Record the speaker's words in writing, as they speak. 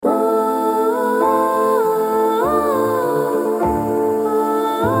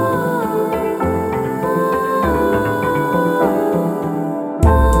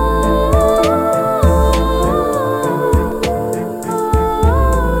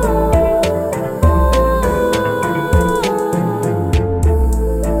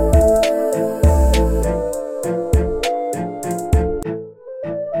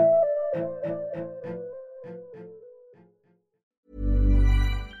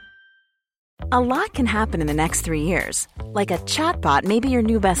A lot can happen in the next 3 years. Like a chatbot may be your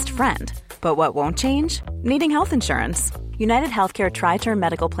new best friend. But what won't change? Needing health insurance. United Healthcare Tri-Term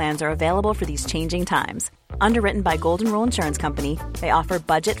Medical Plans are available for these changing times. Underwritten by Golden Rule Insurance Company, they offer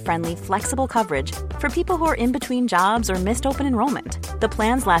budget-friendly, flexible coverage for people who are in between jobs or missed open enrollment. The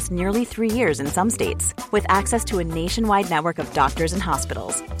plans last nearly 3 years in some states, with access to a nationwide network of doctors and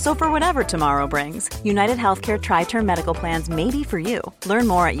hospitals. So for whatever tomorrow brings, United Healthcare Tri-Term Medical Plans may be for you. Learn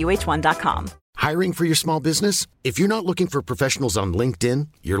more at uh1.com. Hiring for your small business? If you're not looking for professionals on LinkedIn,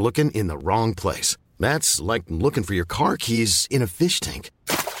 you're looking in the wrong place. That's like looking for your car keys in a fish tank.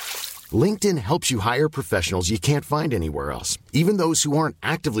 LinkedIn helps you hire professionals you can't find anywhere else, even those who aren't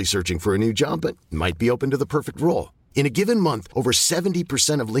actively searching for a new job but might be open to the perfect role. In a given month, over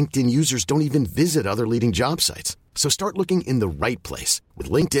 70% of LinkedIn users don't even visit other leading job sites. So start looking in the right place.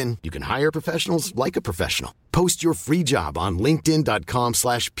 With LinkedIn, you can hire professionals like a professional. Post your free job on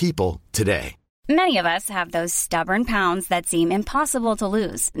linkedin.com/people today. Many of us have those stubborn pounds that seem impossible to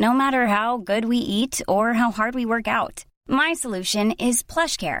lose, no matter how good we eat or how hard we work out. My solution is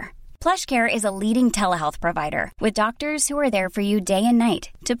PlushCare. PlushCare is a leading telehealth provider with doctors who are there for you day and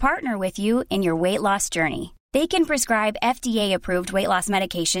night to partner with you in your weight loss journey. They can prescribe FDA-approved weight loss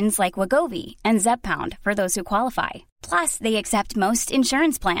medications like Wegovy and Zepbound for those who qualify. Plus, they accept most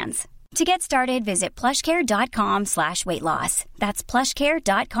insurance plans. To get started, visit plushcare.com/weightloss. That's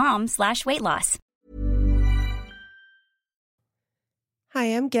plushcare.com/weightloss. Hi,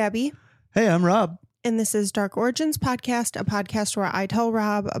 I'm Gabby. Hey, I'm Rob. And this is Dark Origins Podcast, a podcast where I tell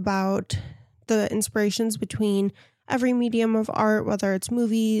Rob about the inspirations between every medium of art, whether it's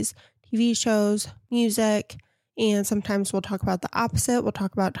movies, TV shows, music, and sometimes we'll talk about the opposite. We'll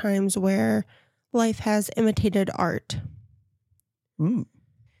talk about times where life has imitated art.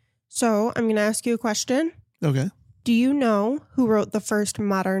 So I'm going to ask you a question. Okay. Do you know who wrote the first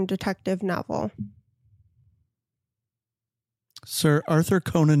modern detective novel? Sir Arthur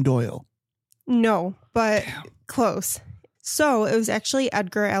Conan Doyle. No, but close. So it was actually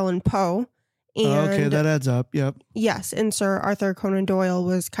Edgar Allan Poe. And okay, that adds up. Yep. Yes, and Sir Arthur Conan Doyle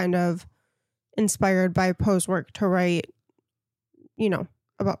was kind of inspired by Poe's work to write,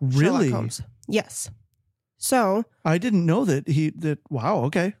 about Sherlock Holmes. Yes. So I didn't know that wow,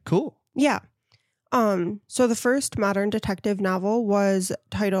 okay, cool. Yeah. So the first modern detective novel was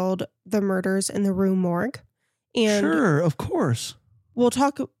titled The Murders in the Rue Morgue. And sure, of course. We'll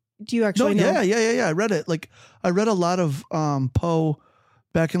talk. Do you actually know? Yeah. I read it. I read a lot of Poe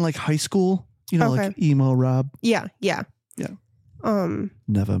back in high school. Okay. Like emo Rob. Yeah.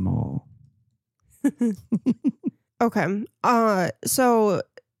 Nevermore. Okay. So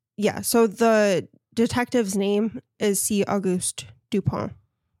the detective's name is C. Auguste Dupin.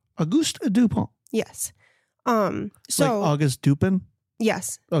 Auguste Dupin. Yes. So like August Dupin.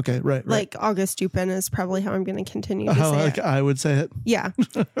 Yes. Okay. Right. Like August Dupin is probably how I'm going to continue to say it. I would say it. Yeah.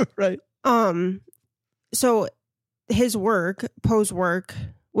 Right. So his work, Poe's work,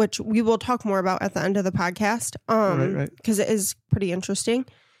 which we will talk more about at the end of the podcast, right. Because it is pretty interesting.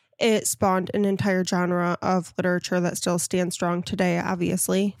 It spawned an entire genre of literature that still stands strong today,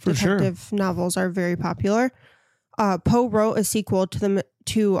 obviously. For Detective novels are very popular. Poe wrote a sequel to The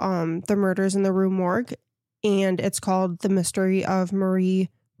Murders in the Rue Morgue, and it's called The Mystery of Marie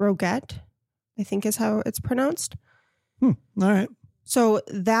Roget, I think is how it's pronounced. All right. So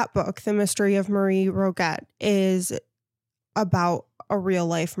that book, The Mystery of Marie Roget, is about a real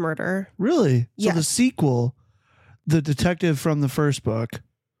life murder. Really? Yes. So the sequel, the detective from the first book,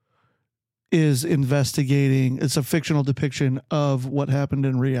 is investigating. It's a fictional depiction of what happened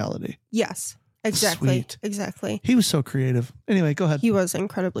in reality. Yes, exactly. Sweet. Exactly. He was so creative. Anyway, go ahead. He was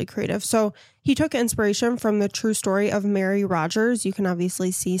incredibly creative. So he took inspiration from the true story of Mary Rogers. You can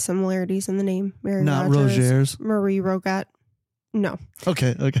obviously see similarities in the name. Mary Not Rogers. Rogers. Marie Roget. No.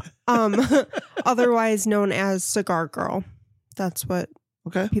 Okay. Otherwise known as Cigar Girl. That's what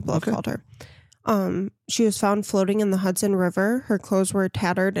people have called her. She was found floating in the Hudson River. Her clothes were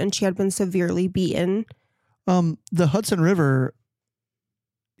tattered and she had been severely beaten. The Hudson River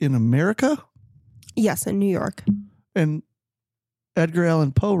in America? Yes, in New York. And Edgar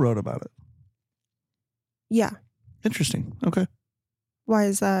Allan Poe wrote about it. Yeah. Interesting. Okay. Why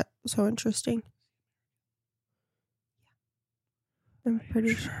is that so interesting? I'm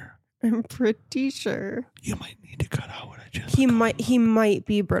pretty sure. You might need to cut out what I just He might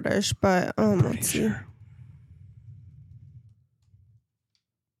be British, but let's see. Sure.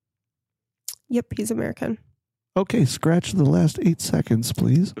 Yep, he's American. Okay, scratch the last 8 seconds,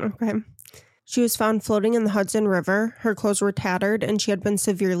 please. Okay. She was found floating in the Hudson River. Her clothes were tattered and she had been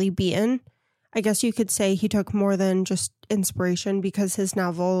severely beaten. I guess you could say he took more than just inspiration because his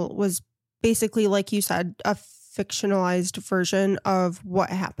novel was basically, like you said, a fictionalized version of what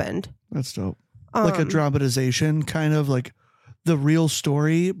happened. That's dope. Like a dramatization, kind of like the real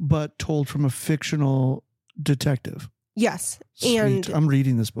story, but told from a fictional detective. Yes. Sweet. And I'm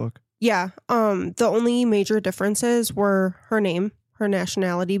reading this book. yeah. The only major differences were her name, her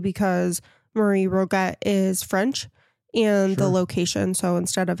nationality, because Marie Roget is French, and the location. So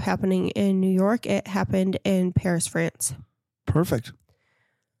instead of happening in New York, it happened in Paris, France. Perfect.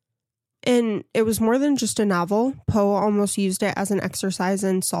 And it was more than just a novel. Poe almost used it as an exercise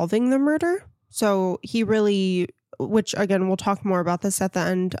in solving the murder. So he really, which again, we'll talk more about this at the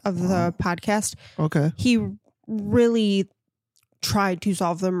end of the podcast. Okay. He really tried to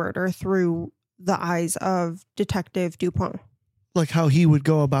solve the murder through the eyes of Detective Dupont. Like how he would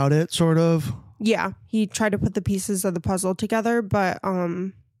go about it, sort of. Yeah, he tried to put the pieces of the puzzle together, but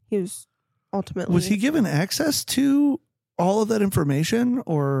he was ultimately... Was he given access to all of that information,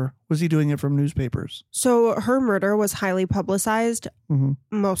 or was he doing it from newspapers? So her murder was highly publicized. Mm-hmm.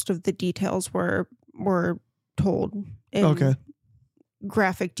 Most of the details were told in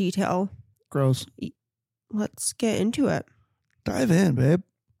graphic detail. Gross. Let's get into it. Dive in, babe.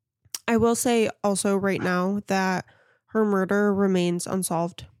 I will say also right now that her murder remains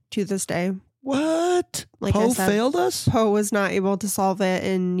unsolved to this day. What? Like Poe I said, failed us? Poe was not able to solve it,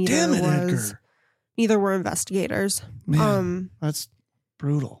 and neither were investigators. Man, that's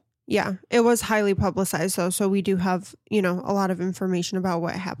brutal. Yeah, it was highly publicized though, so we do have, a lot of information about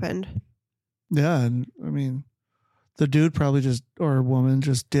what happened. Yeah, and I mean, the dude probably or woman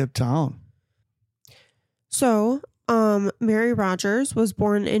just dipped town. So, Mary Rogers was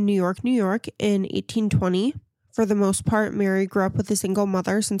born in New York in 1820. For the most part, Mary grew up with a single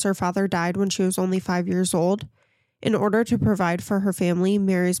mother since her father died when she was only 5 years old. In order to provide for her family,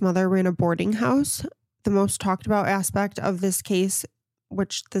 Mary's mother ran a boarding house. The most talked about aspect of this case,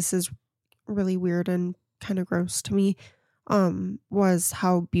 which this is really weird and kind of gross to me, was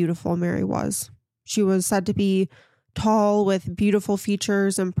how beautiful Mary was. She was said to be tall with beautiful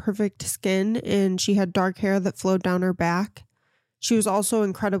features and perfect skin, and she had dark hair that flowed down her back. She was also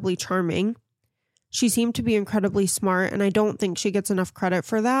incredibly charming. She seemed to be incredibly smart, and I don't think she gets enough credit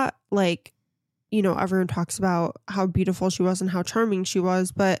for that. Like, everyone talks about how beautiful she was and how charming she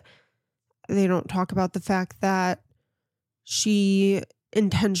was, but they don't talk about the fact that she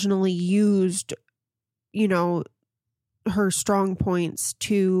intentionally used, her strong points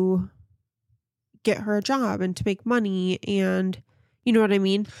to get her a job and to make money, and you know what I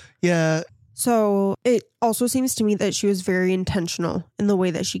mean? Yeah. So it also seems to me that she was very intentional in the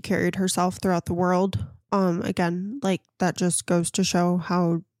way that she carried herself throughout the world. Again, like that just goes to show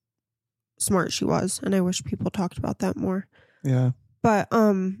how smart she was. And I wish people talked about that more. Yeah. But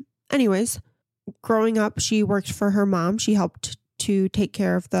anyways, growing up, she worked for her mom. She helped to take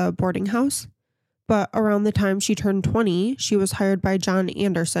care of the boarding house. But around the time she turned 20, she was hired by John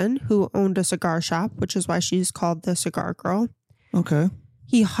Anderson, who owned a cigar shop, which is why she's called the Cigar Girl. Okay.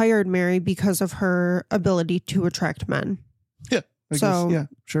 He hired Mary because of her ability to attract men. Yeah. I guess, yeah,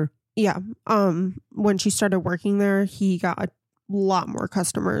 sure. Yeah. When she started working there, he got a lot more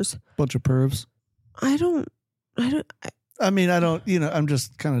customers. Bunch of pervs. I'm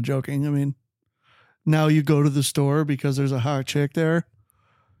just kind of joking. I mean, now you go to the store because there's a hot chick there.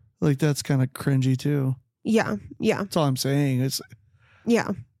 Like, that's kind of cringy too. Yeah. Yeah. That's all I'm saying.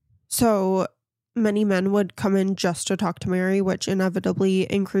 Yeah. So many men would come in just to talk to Mary, which inevitably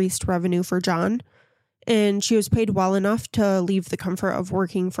increased revenue for John. And she was paid well enough to leave the comfort of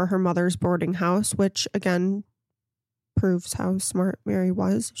working for her mother's boarding house, which again proves how smart Mary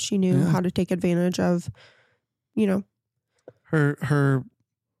was. She knew how to take advantage of, her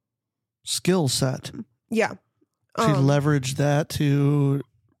skill set. Yeah. She leveraged that to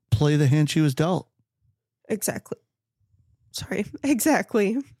play the hand she was dealt. Exactly. Sorry.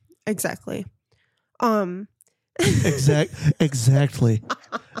 Exactly. Exactly.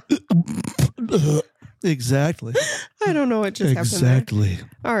 Exactly. I don't know what just happened there.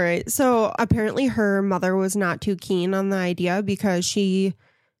 All right. So apparently her mother was not too keen on the idea because she,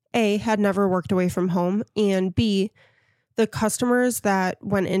 A, had never worked away from home, and B, the customers that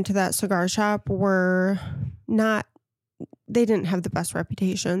went into that cigar shop were they didn't have the best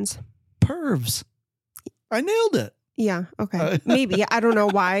reputations. Pervs. I nailed it. Yeah. Okay. Maybe. I don't know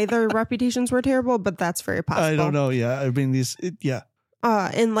why their reputations were terrible, but that's very possible. I don't know. Yeah. I mean,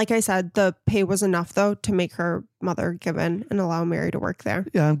 and like I said, the pay was enough though to make her mother give in and allow Mary to work there.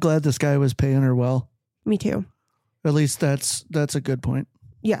 Yeah. I'm glad this guy was paying her well. Me too. At least that's a good point.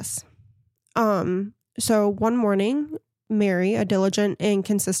 Yes. So one morning, Mary, a diligent and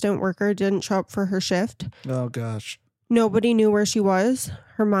consistent worker, didn't show up for her shift. Oh gosh. Nobody knew where she was.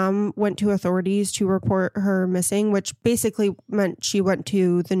 Her mom went to authorities to report her missing, which basically meant she went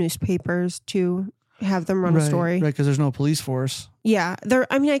to the newspapers to have them run a story. Right, because there's no police force. Yeah.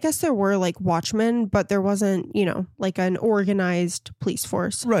 I guess there were like watchmen, but there wasn't, like an organized police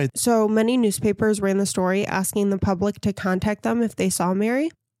force. Right. So many newspapers ran the story asking the public to contact them if they saw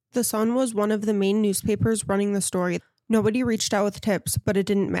Mary. The Sun was one of the main newspapers running the story. Nobody reached out with tips, but it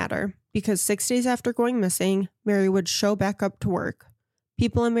didn't matter because 6 days after going missing, Mary would show back up to work.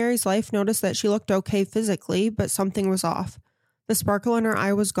 People in Mary's life noticed that she looked okay physically, but something was off. The sparkle in her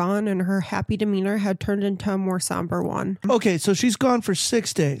eye was gone, and her happy demeanor had turned into a more somber one. Okay, so she's gone for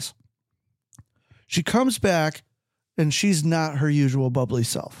 6 days. She comes back, and she's not her usual bubbly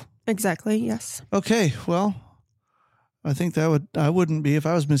self. Exactly, yes. Okay, well, I think I wouldn't be if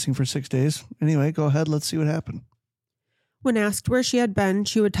I was missing for 6 days. Anyway, go ahead. Let's see what happened. When asked where she had been,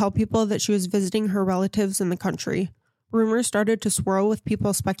 she would tell people that she was visiting her relatives in the country. Rumors started to swirl with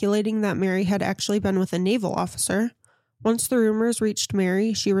people speculating that Mary had actually been with a naval officer. Once the rumors reached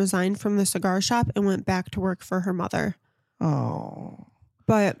Mary, she resigned from the cigar shop and went back to work for her mother. Oh.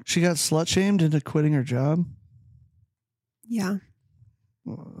 But she got slut-shamed into quitting her job? Yeah.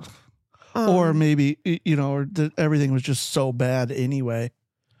 Or maybe, everything was just so bad anyway.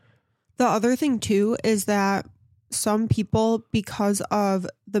 The other thing, too, is that some people, because of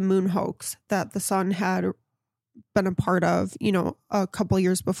the moon hoax that the Sun had been a part of, a couple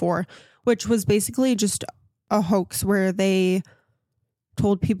years before, which was basically just a hoax where they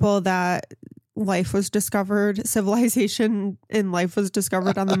told people that life was discovered, civilization and life was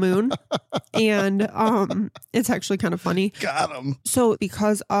discovered on the moon. And it's actually kind of funny. Got him. So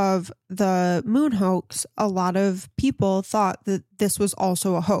because of the moon hoax, a lot of people thought that this was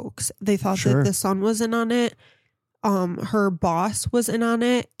also a hoax. They thought that the Sun was in on it. Her boss was in on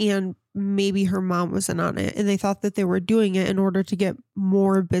it, and maybe her mom was in on it. And they thought that they were doing it in order to get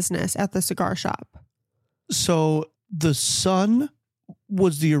more business at the cigar shop. So the Sun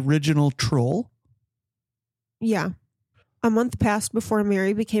was the original troll? Yeah. A month passed before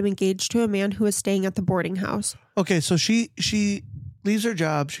Mary became engaged to a man who was staying at the boarding house. Okay, so she leaves her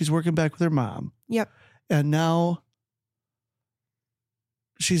job. She's working back with her mom. Yep. And now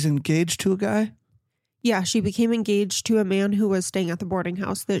she's engaged to a guy? Yeah, she became engaged to a man who was staying at the boarding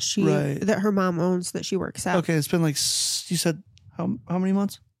house that her mom owns, that she works at. Okay, it's been like, you said how many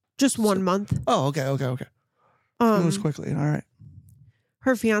months? Just 1 month. Oh, okay. It was quickly. All right.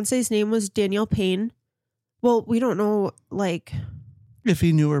 Her fiance's name was Daniel Payne. Well, we don't know, if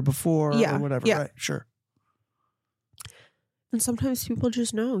he knew her before or whatever. Yeah. Right, sure. And sometimes people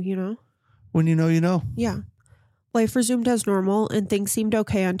just know, When you know, you know. Yeah. Life resumed as normal, and things seemed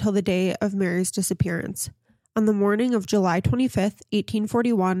okay until the day of Mary's disappearance. On the morning of July 25th,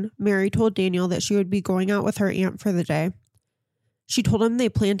 1841, Mary told Daniel that she would be going out with her aunt for the day. She told him they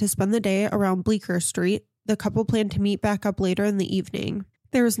planned to spend the day around Bleecker Street. The couple planned to meet back up later in the evening.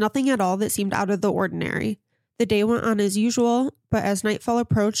 There was nothing at all that seemed out of the ordinary. The day went on as usual, but as nightfall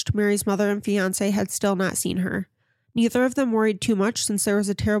approached, Mary's mother and fiancé had still not seen her. Neither of them worried too much since there was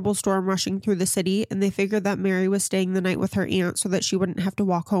a terrible storm rushing through the city, and they figured that Mary was staying the night with her aunt so that she wouldn't have to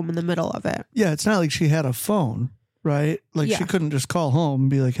walk home in the middle of it. Yeah, it's not like she had a phone, right? She couldn't just call home and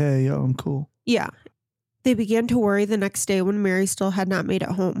be like, hey, yo, I'm cool. Yeah. They began to worry the next day when Mary still had not made it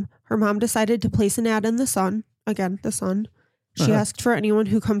home. Her mom decided to place an ad in the Sun. Again, the Sun. She asked for anyone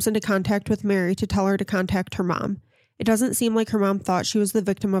who comes into contact with Mary to tell her to contact her mom. It doesn't seem like her mom thought she was the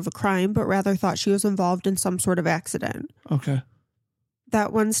victim of a crime, but rather thought she was involved in some sort of accident. Okay.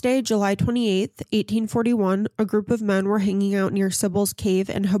 That Wednesday, July 28th, 1841, a group of men were hanging out near Sybil's Cave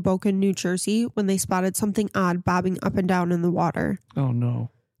in Hoboken, New Jersey, when they spotted something odd bobbing up and down in the water. Oh,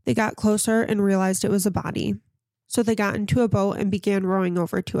 no. They got closer and realized it was a body. So they got into a boat and began rowing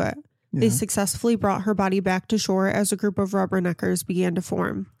over to it. Yeah. They successfully brought her body back to shore as a group of rubberneckers began to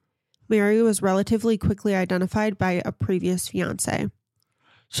form. Mary was relatively quickly identified by a previous fiancé.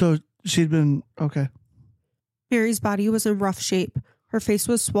 So she'd been, okay. Mary's body was in rough shape. Her face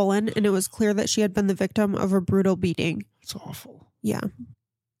was swollen, and it was clear that she had been the victim of a brutal beating. It's awful. Yeah.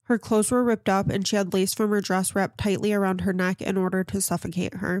 Her clothes were ripped up, and she had lace from her dress wrapped tightly around her neck in order to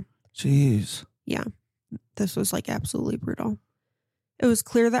suffocate her. Jeez. Yeah. This was absolutely brutal. It was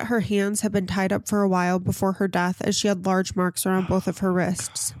clear that her hands had been tied up for a while before her death, as she had large marks around both of her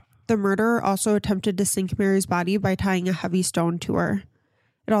wrists. The murderer also attempted to sink Mary's body by tying a heavy stone to her.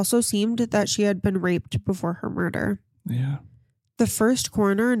 It also seemed that she had been raped before her murder. Yeah. The first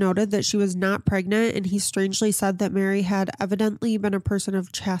coroner noted that she was not pregnant, and he strangely said that Mary had evidently been a person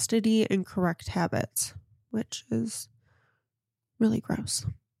of chastity and correct habits, which is really gross.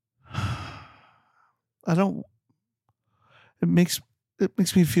 It it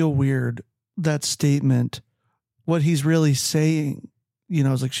makes me feel weird, that statement. What he's really saying,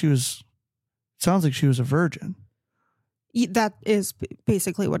 is like sounds like she was a virgin. That is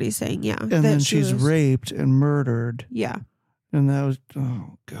basically what he's saying, yeah. And then she's raped and murdered. Yeah. And that was,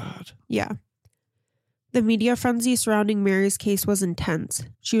 oh, God. Yeah. The media frenzy surrounding Mary's case was intense.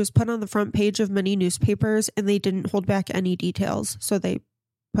 She was put on the front page of many newspapers, and they didn't hold back any details, so they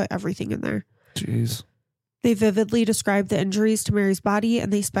put everything in there. Jeez. They vividly described the injuries to Mary's body,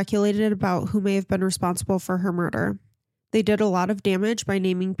 and they speculated about who may have been responsible for her murder. They did a lot of damage by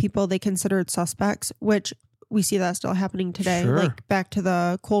naming people they considered suspects, which we see that still happening today. Sure. Like back to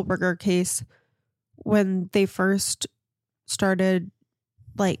the Kohlberger case, when they first started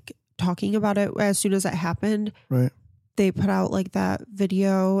like talking about it as soon as it happened. Right. They put out like that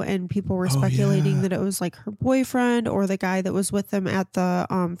video, and people were speculating that it was like her boyfriend or the guy that was with them at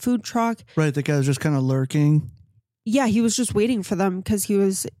the food truck. Right. The guy was just kind of lurking. Yeah, he was just waiting for them because he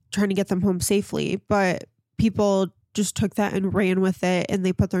was trying to get them home safely. But people just took that and ran with it, and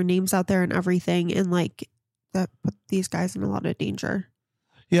they put their names out there and everything. And like that put these guys in a lot of danger.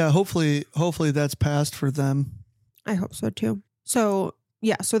 Yeah. Hopefully that's passed for them. I hope so too. So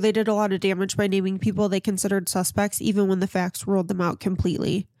they did a lot of damage by naming people they considered suspects, even when the facts ruled them out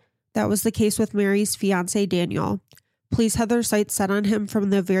completely. That was the case with Mary's fiancé, Daniel. Police had their sights set on him from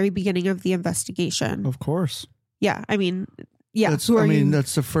the very beginning of the investigation. Of course. Yeah, I mean, yeah. That's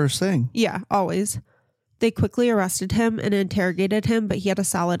the first thing. Yeah, always. They quickly arrested him and interrogated him, but he had a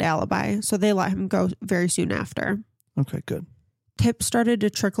solid alibi, so they let him go very soon after. Okay, good. Tips started to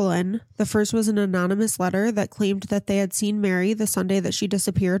trickle in. The first was an anonymous letter that claimed that they had seen Mary the Sunday that she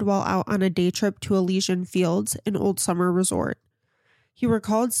disappeared while out on a day trip to Elysian Fields, an old summer resort. He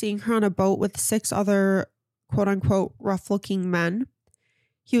recalled seeing her on a boat with 6 other quote-unquote rough-looking men.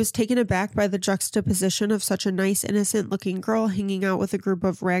 He was taken aback by the juxtaposition of such a nice, innocent-looking girl hanging out with a group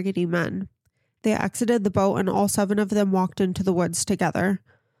of raggedy men. They exited the boat, and all 7 of them walked into the woods together.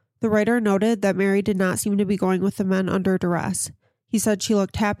 The writer noted that Mary did not seem to be going with the men under duress. He said she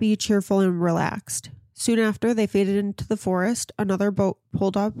looked happy, cheerful, and relaxed. Soon after, they faded into the forest. Another boat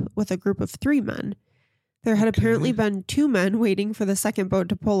pulled up with a group of 3 men. There had apparently been 2 men waiting for the second boat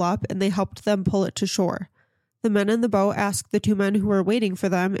to pull up, and they helped them pull it to shore. The men in the boat asked the 2 men who were waiting for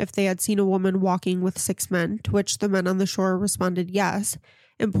them if they had seen a woman walking with 6 men, to which the men on the shore responded yes,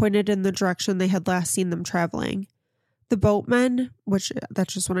 and pointed in the direction they had last seen them traveling. The boatmen, which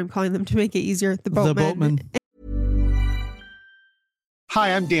that's just what I'm calling them to make it easier, the boatmen.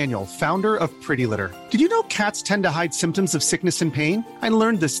 Hi, I'm Daniel, founder of Pretty Litter. Did you know cats tend to hide symptoms of sickness and pain? I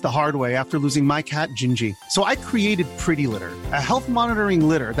learned this the hard way after losing my cat, Gingy. So I created Pretty Litter, a health monitoring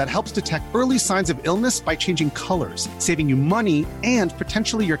litter that helps detect early signs of illness by changing colors, saving you money and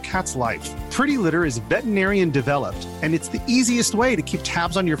potentially your cat's life. Pretty Litter is veterinarian developed, and it's the easiest way to keep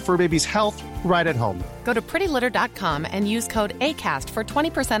tabs on your fur baby's health right at home. Go to prettylitter.com and use code ACAST for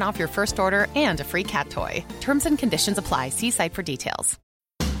 20% off your first order and a free cat toy. Terms and conditions apply. See site for details.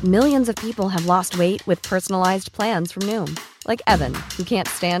 Millions of people have lost weight with personalized plans from Noom. Like Evan, who can't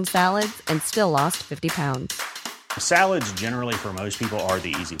stand salads and still lost 50 pounds. Salads generally for most people are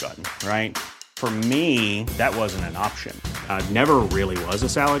the easy button, right? For me, that wasn't an option. I never really was a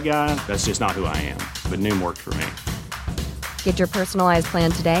salad guy. That's just not who I am. But Noom worked for me. Get your personalized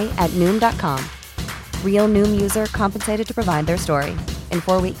plan today at Noom.com. Real Noom user compensated to provide their story. In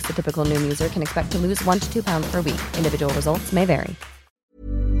 4 weeks, the typical Noom user can expect to lose 1 to 2 pounds per week. Individual results may vary.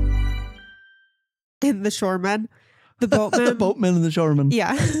 In the shoremen, the boatmen. The boatmen and the shoremen.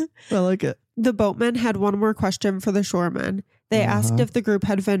 Yeah. I like it. The boatmen had one more question for the shoremen. They asked if the group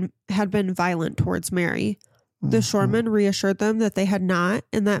had been violent towards Mary. The shoremen reassured them that they had not,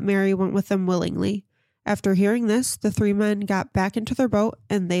 and that Mary went with them willingly. After hearing this, the 3 men got back into their boat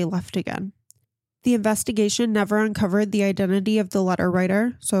and they left again. The investigation never uncovered the identity of the letter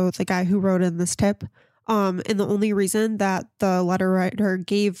writer, so the guy who wrote in this tip. And the only reason that the letter writer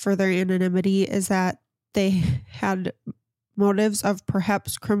gave for their anonymity is that they had motives of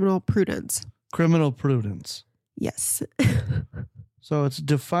perhaps criminal prudence. Criminal prudence. Yes. So it's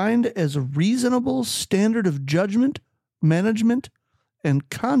defined as a reasonable standard of judgment, management, and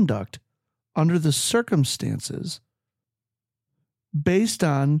conduct under the circumstances based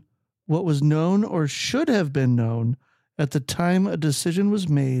on what was known or should have been known at the time a decision was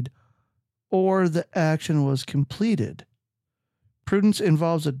made or the action was completed. Prudence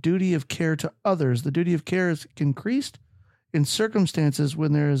involves a duty of care to others. The duty of care is increased in circumstances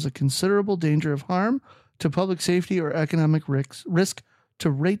when there is a considerable danger of harm to public safety or economic risk to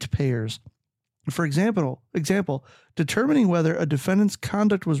ratepayers. For example, determining whether a defendant's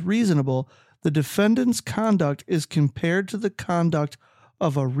conduct was reasonable, the defendant's conduct is compared to the conduct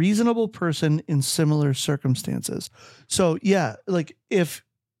of a reasonable person in similar circumstances. So yeah, like if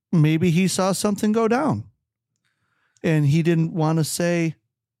maybe he saw something go down and he didn't want to say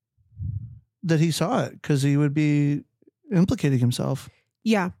that he saw it because he would be implicating himself.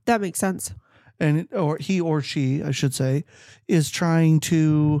 Yeah, that makes sense. And or he or she, I should say, is trying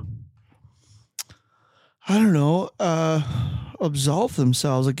to, I don't know, absolve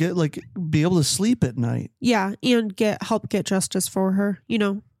themselves, be able to sleep at night. Yeah, and help get justice for her. You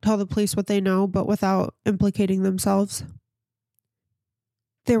know, tell the police what they know, but without implicating themselves.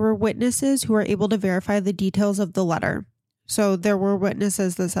 There were witnesses who were able to verify the details of the letter. So there were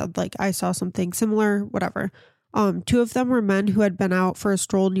witnesses that said, like, I saw something similar, whatever. 2 of them were men who had been out for a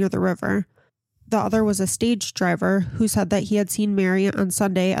stroll near the river. The other was a stage driver who said that he had seen Mary on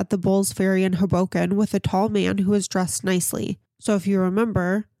Sunday at the Bulls Ferry in Hoboken with a tall man who was dressed nicely. So if you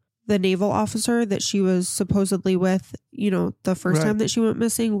remember, the naval officer that she was supposedly with, you know, the first time that she went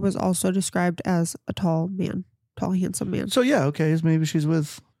missing was also described as a tall man, tall, handsome man. So yeah, okay, maybe she's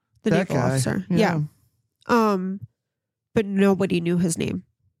with the that naval guy. officer. Yeah. But nobody knew his name.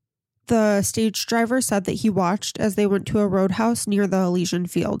 The stage driver said that he watched as they went to a roadhouse near the Elysian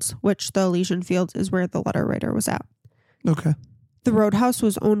Fields, which the Elysian Fields is where the letter writer was at. Okay. The roadhouse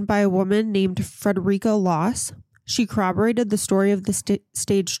was owned by a woman named Frederica Loss. She corroborated the story of the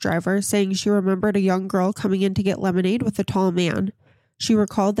stage driver, saying she remembered a young girl coming in to get lemonade with a tall man. She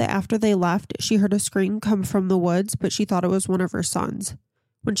recalled that after they left, she heard a scream come from the woods, but she thought it was one of her sons.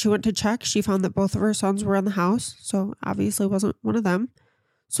 When she went to check, she found that both of her sons were in the house, so obviously it wasn't one of them.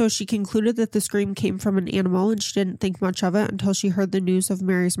 So she concluded that the scream came from an animal, and she didn't think much of it until she heard the news of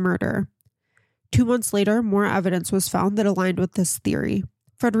Mary's murder. 2 months later, more evidence was found that aligned with this theory.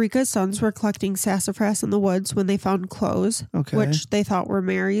 Frederica's sons were collecting sassafras in the woods when they found clothes, which they thought were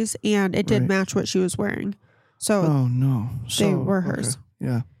Mary's, and it did match what she was wearing. So oh, no. They were hers.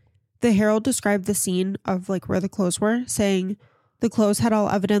 Okay. Yeah. The Herald described the scene of like where the clothes were, saying the clothes had all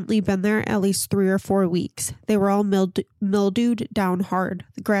evidently been there at least 3 or 4 weeks. They were all mildewed down hard.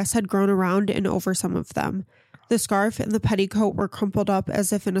 The grass had grown around and over some of them. The scarf and the petticoat were crumpled up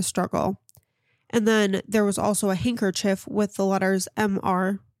as if in a struggle. And then there was also a handkerchief with the letters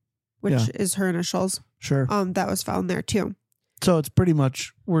MR, which is her initials. Sure. That was found there too. So it's pretty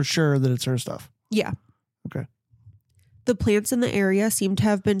much, we're sure that it's her stuff. Yeah. Okay. The plants in the area seemed to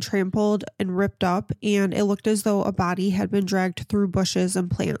have been trampled and ripped up, and it looked as though a body had been dragged through bushes and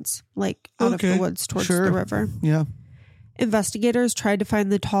plants, like out of the woods towards the river. Yeah. Investigators tried to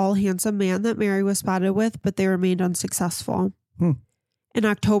find the tall, handsome man that Mary was spotted with, but they remained unsuccessful. In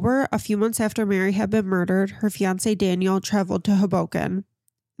October, a few months after Mary had been murdered, her fiancé Daniel traveled to Hoboken.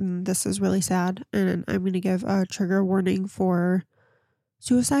 And this is really sad, and I'm going to give a trigger warning for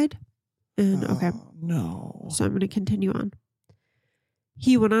suicide. And okay. No. So I'm going to continue on.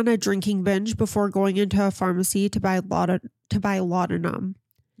 He went on a drinking binge before going into a pharmacy to buy laudanum.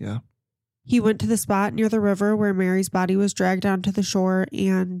 Yeah. He went to the spot near the river where Mary's body was dragged onto the shore,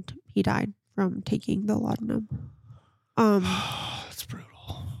 and he died from taking the laudanum. That's brutal.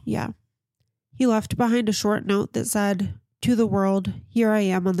 Yeah. He left behind a short note that said, "To the world, here I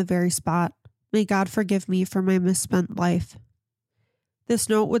am on the very spot. May God forgive me for my misspent life." This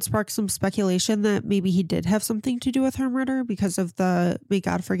note would spark some speculation that maybe he did have something to do with her murder because of the "May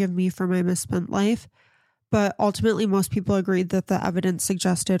God forgive me for my misspent life." But ultimately, most people agreed that the evidence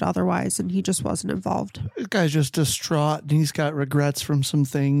suggested otherwise, and he just wasn't involved. This guy's just distraught, and he's got regrets from some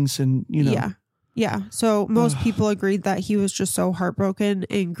things, and, you know. Yeah. So most people agreed that he was just so heartbroken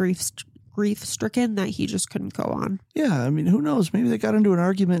and grief-stricken that he just couldn't go on. Yeah, I mean, who knows? Maybe they got into an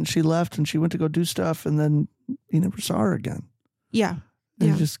argument, and she left, and she went to go do stuff, and then he never saw her again. Yeah.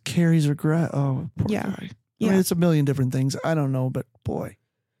 And he just carries regret. Oh, poor guy. I mean, it's a million different things. I don't know, but boy.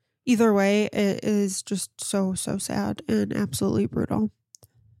 Either way, it is just so, so sad and absolutely brutal.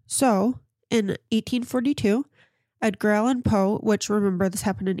 So, in 1842, Edgar Allan Poe, which remember this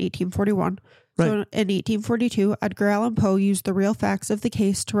happened in 1841. Right. So, in 1842, Edgar Allan Poe used the real facts of the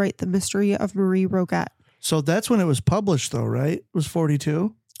case to write The Mystery of Marie Roget. So that's when it was published, though, right? It was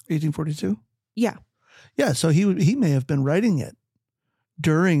 1842? Yeah. Yeah, so he may have been writing it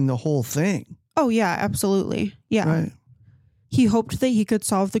during the whole thing. Oh, yeah, absolutely. Yeah. Right. He hoped that he could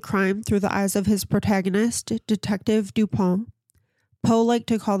solve the crime through the eyes of his protagonist, Detective Dupont. Poe liked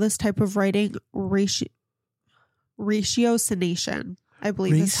to call this type of writing ratiocination. I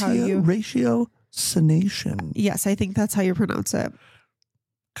believe is how you... Ratiocination. Yes, I think that's how you pronounce it.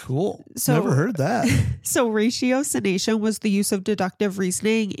 Cool. So, never heard that. So ratiocination was the use of deductive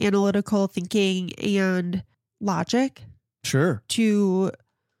reasoning, analytical thinking, and logic. Sure. To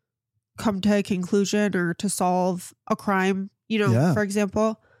come to a conclusion or to solve a crime, for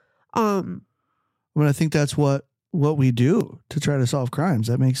example. I think that's what we do to try to solve crimes.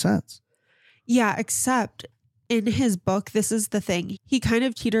 That makes sense. Yeah, except in his book, this is the thing. He kind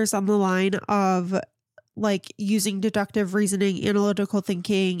of teeters on the line of like using deductive reasoning, analytical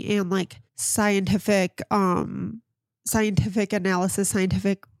thinking, and like scientific analysis,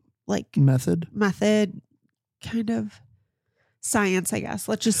 scientific like method kind of science, I guess.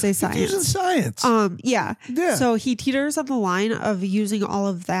 Let's just say science. Using science. Yeah. So he teeters on the line of using all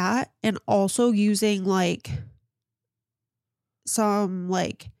of that and also using like some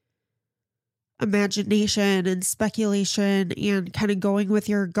like imagination and speculation and kind of going with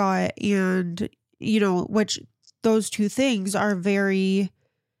your gut, and which those two things are very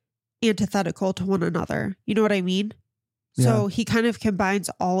antithetical to one another. You know what I mean? Yeah. So he kind of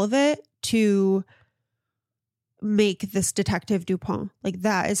combines all of it to make this Detective Dupont. Like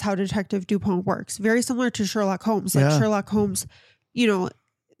that is how Detective Dupont works. Very similar to Sherlock Holmes. Like Sherlock Holmes,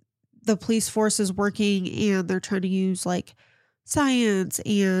 the police force is working and they're trying to use like science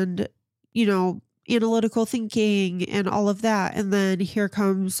and, analytical thinking and all of that. And then here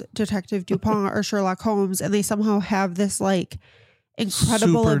comes Detective Dupont or Sherlock Holmes, and they somehow have this like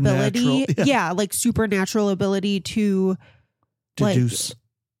incredible ability. Yeah. Like supernatural ability to deduce. Like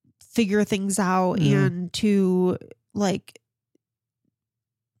figure things out and to like,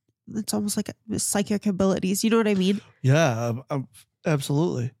 it's almost like psychic abilities. You know what I mean? Yeah,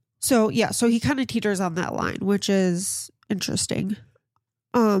 absolutely. So he kind of teeters on that line, which is interesting.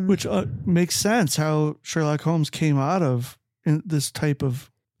 Which makes sense how Sherlock Holmes came out of this type of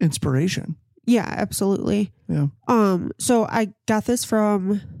inspiration. Yeah, absolutely. Yeah. So I got this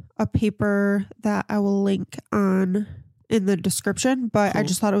from a paper that I will link on in the description, but cool. I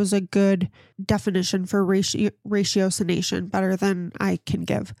just thought it was a good definition for ratiocination, better than I can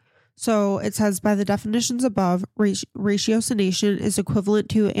give. So it says, by the definitions above, ratiocination is equivalent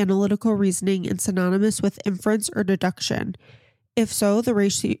to analytical reasoning and synonymous with inference or deduction. If so, the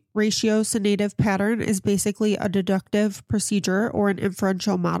ratiocinative pattern is basically a deductive procedure or an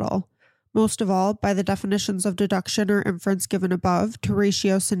inferential model. Most of all, by the definitions of deduction or inference given above, to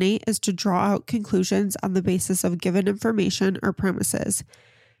ratiocinate is to draw out conclusions on the basis of given information or premises.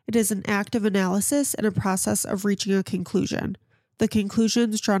 It is an act of analysis and a process of reaching a conclusion. The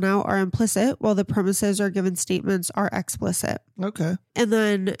conclusions drawn out are implicit, while the premises or given statements are explicit. Okay. And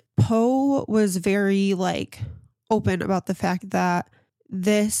then Poe was very open about the fact that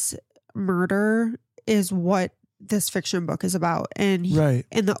this murder is what this fiction book is about. And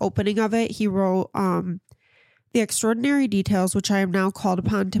in the opening of it, he wrote, the extraordinary details which I am now called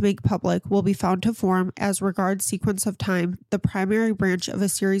upon to make public will be found to form, as regards sequence of time, the primary branch of a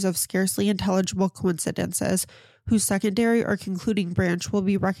series of scarcely intelligible coincidences, whose secondary or concluding branch will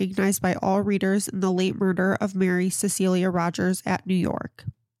be recognized by all readers in the late murder of Mary Cecilia Rogers at New York.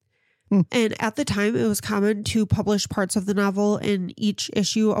 And at the time, it was common to publish parts of the novel in each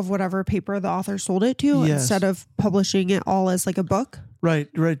issue of whatever paper the author sold it to, instead of publishing it all as like a book. Right.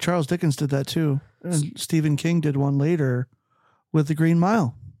 Charles Dickens did that too. And Stephen King did one later with The Green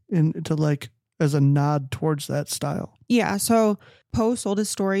Mile as a nod towards that style. Yeah. So Poe sold his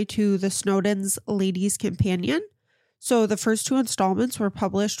story to the Snowdon's Ladies' Companion. So the first two installments were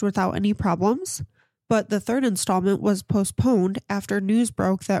published without any problems. But the third installment was postponed after news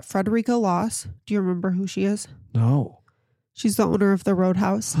broke that Frederica Loss, do you remember who she is? No. She's the owner of the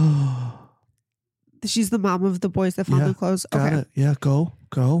Roadhouse. She's the mom of the boys that found the clothes. Got it. Yeah, go.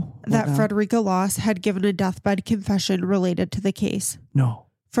 Frederica Loss had given a deathbed confession related to the case. No.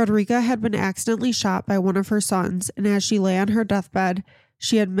 Frederica had been accidentally shot by one of her sons, and as she lay on her deathbed,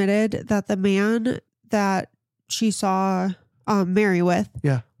 she admitted that the man that she saw Mary with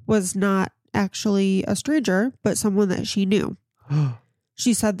was not actually a stranger, but someone that she knew.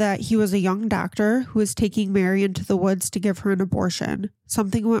 She said that he was a young doctor who was taking Mary into the woods to give her an abortion.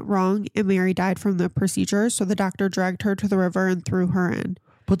 Something went wrong and Mary died from the procedure, so the doctor dragged her to the river and threw her in.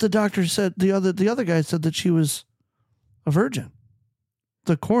 But the doctor said, the other guy said that she was a virgin.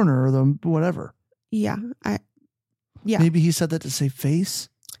 The coroner or the whatever. Yeah. Maybe he said that to save face?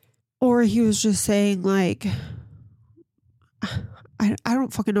 Or he was just saying I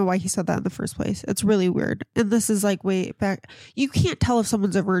don't fucking know why he said that in the first place. It's really weird. And this is way back. You can't tell if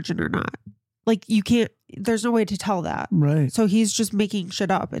someone's a virgin or not. You can't, there's no way to tell that. Right. So he's just making shit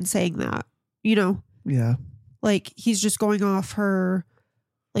up and saying that, Yeah. He's just going off her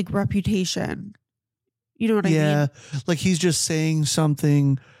reputation. You know what I mean? Yeah. He's just saying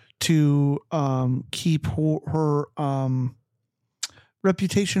something to keep her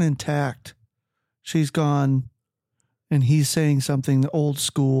reputation intact. She's gone. And he's saying something old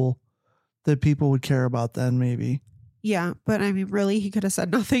school that people would care about then, maybe. Yeah, but I mean, really, he could have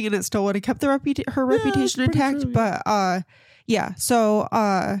said nothing and it still would have kept her reputation intact. True. But yeah. So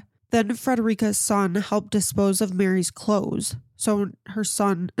then Frederica's son helped dispose of Mary's clothes. So her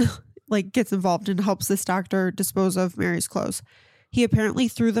son like gets involved and helps this doctor dispose of Mary's clothes. He apparently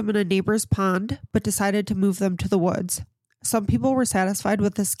threw them in a neighbor's pond, but decided to move them to the woods. Some people were satisfied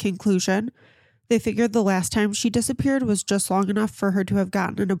with this conclusion. They figured the last time she disappeared was just long enough for her to have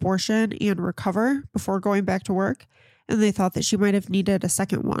gotten an abortion and recover before going back to work, and they thought that she might have needed a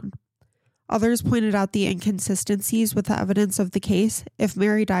second one. Others pointed out the inconsistencies with the evidence of the case. If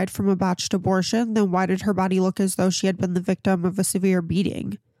Mary died from a botched abortion, then why did her body look as though she had been the victim of a severe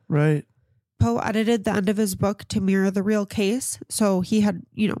beating? Right. Poe edited the end of his book to mirror the real case. So he had,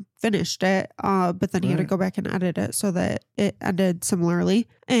 finished it, but then he had to go back and edit it so that it ended similarly.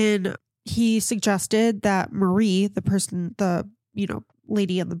 And he suggested that Marie, the person,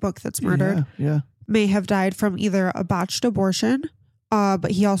 lady in the book that's murdered, may have died from either a botched abortion,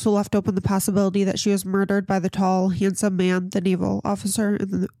 but he also left open the possibility that she was murdered by the tall, handsome man, the naval officer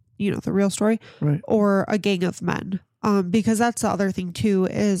in the real story, right, or a gang of men. Because that's the other thing too,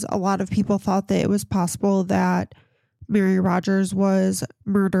 is a lot of people thought that it was possible that Mary Rogers was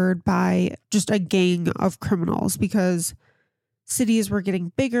murdered by just a gang of criminals because cities were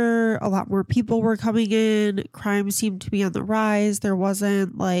getting bigger, a lot more people were coming in, crime seemed to be on the rise. There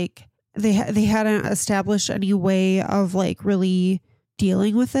wasn't like they hadn't established any way of like really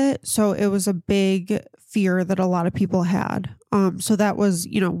dealing with it. So it was a big fear that a lot of people had. So that was,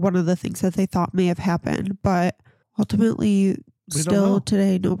 one of the things that they thought may have happened, but ultimately still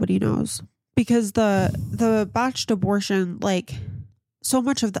today nobody knows because the botched abortion, like so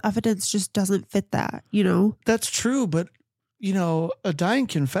much of the evidence just doesn't fit that, That's true, but a dying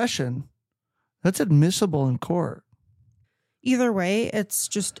confession, that's admissible in court. Either way, it's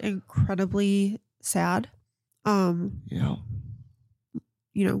just incredibly sad.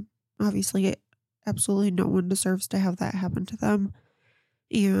 Obviously absolutely no one deserves to have that happen to them.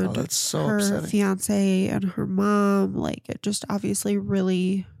 And that's so her upsetting. fiance and her mom, like it just obviously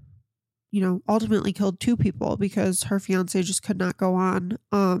really, ultimately killed two people because her fiance just could not go on.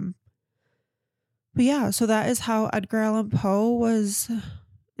 But yeah, so that is how Edgar Allan Poe was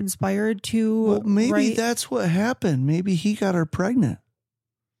inspired to. Well, maybe write. That's what happened. Maybe he got her pregnant.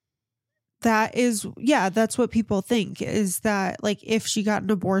 That's what people think is that like if she got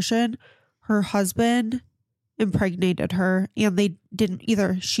an abortion, her husband impregnated her and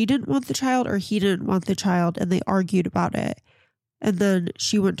she didn't want the child or he didn't want the child and they argued about it. And then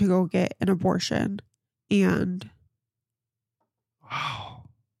she went to go get an abortion and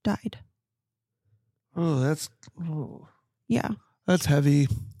died. Yeah. That's heavy.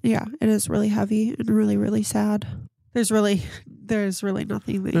 Yeah, it is really heavy and really, really sad. There's really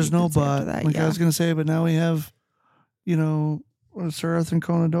nothing that There's you no can say but. after that. Like I was going to say, but now we have, Sir Arthur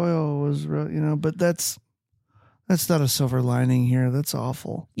Conan Doyle was, but that's not a silver lining here. That's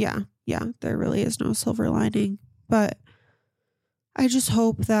awful. Yeah, there really is no silver lining. But I just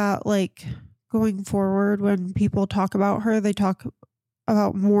hope that, like, going forward, when people talk about her, they talk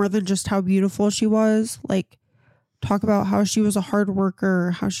about more than just how beautiful she was. Like, talk about how she was a hard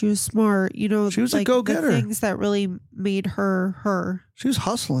worker, how she was smart. She was a go-getter. The things that really made her her. She was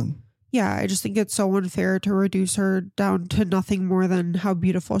hustling. Yeah, I just think it's so unfair to reduce her down to nothing more than how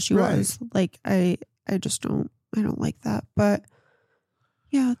beautiful she was. Like, I don't like that. But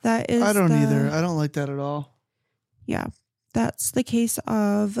yeah, that is. I don't either. I don't like that at all. Yeah, that's the case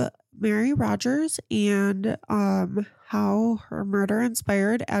of Mary Rogers and how her murder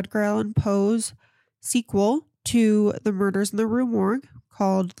inspired Edgar Allan Poe's sequel to The Murders in the Rue Morgue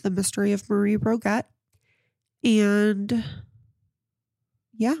called The Mystery of Marie Broguet. And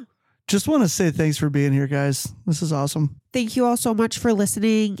yeah. Just want to say thanks for being here, guys. This is awesome. Thank you all so much for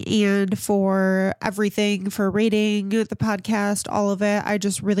listening and for everything, for rating the podcast, all of it. I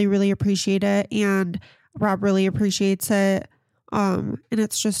just really, really appreciate it. And Rob really appreciates it. And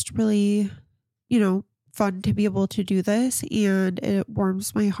it's just really, fun to be able to do this. And it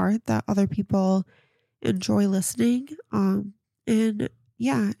warms my heart that other people enjoy listening. And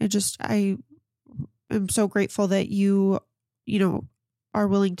yeah, I am so grateful that you are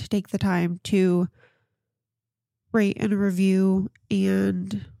willing to take the time to rate and review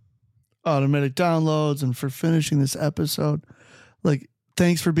and automatic downloads and for finishing this episode. Like,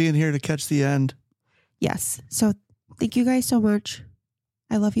 thanks for being here to catch the end. Yes. So thank you guys so much.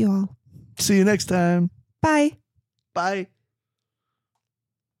 I love you all. See you next time. Bye. Bye.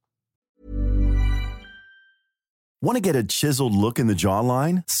 Want to get a chiseled look in the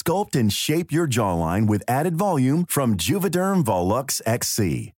jawline? Sculpt and shape your jawline with added volume from Juvederm Volux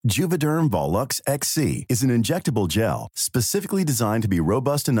XC. Juvederm Volux XC is an injectable gel specifically designed to be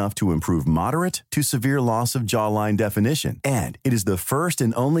robust enough to improve moderate to severe loss of jawline definition. And it is the first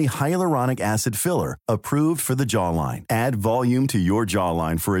and only hyaluronic acid filler approved for the jawline. Add volume to your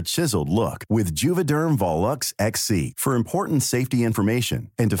jawline for a chiseled look with Juvederm Volux XC. For important safety information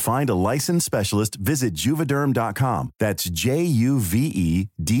and to find a licensed specialist, visit Juvederm.com. That's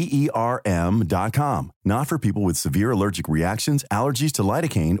Juvederm.com. Not for people with severe allergic reactions, allergies to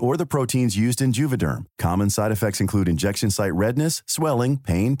lidocaine, or the proteins used in Juvederm. Common side effects include injection site redness, swelling,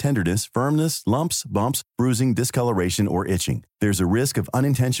 pain, tenderness, firmness, lumps, bumps, bruising, discoloration, or itching. There's a risk of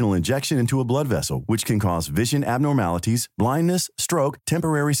unintentional injection into a blood vessel, which can cause vision abnormalities, blindness, stroke,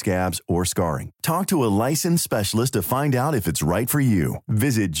 temporary scabs, or scarring. Talk to a licensed specialist to find out if it's right for you.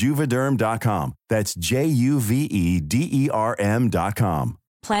 Visit Juvederm.com. That's Juvederm.com.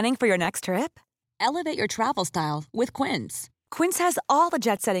 Planning for your next trip? Elevate your travel style with Quince. Quince has all the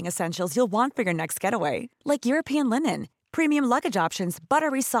jet-setting essentials you'll want for your next getaway, like European linen, premium luggage options,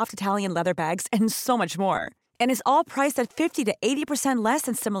 buttery soft Italian leather bags, and so much more. And is all priced at 50 to 80% less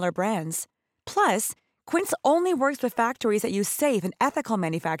than similar brands. Plus, Quince only works with factories that use safe and ethical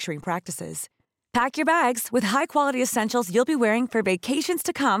manufacturing practices. Pack your bags with high-quality essentials you'll be wearing for vacations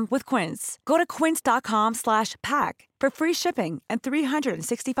to come with Quince. Go to quince.com/pack for free shipping and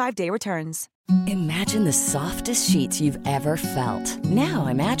 365-day returns. Imagine the softest sheets you've ever felt. Now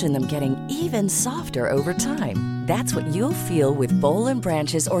imagine them getting even softer over time. That's what you'll feel with Boll &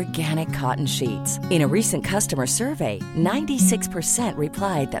 Branch's organic cotton sheets. In a recent customer survey, 96%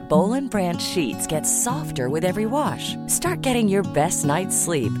 replied that Boll & Branch sheets get softer with every wash. Start getting your best night's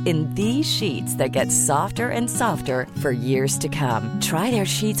sleep in these sheets that get softer and softer for years to come. Try their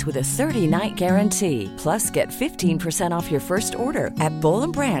sheets with a 30-night guarantee. Plus, get 15% off your first order at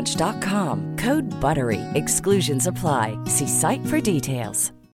bollandbranch.com. Code BUTTERY. Exclusions apply. See site for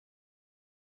details.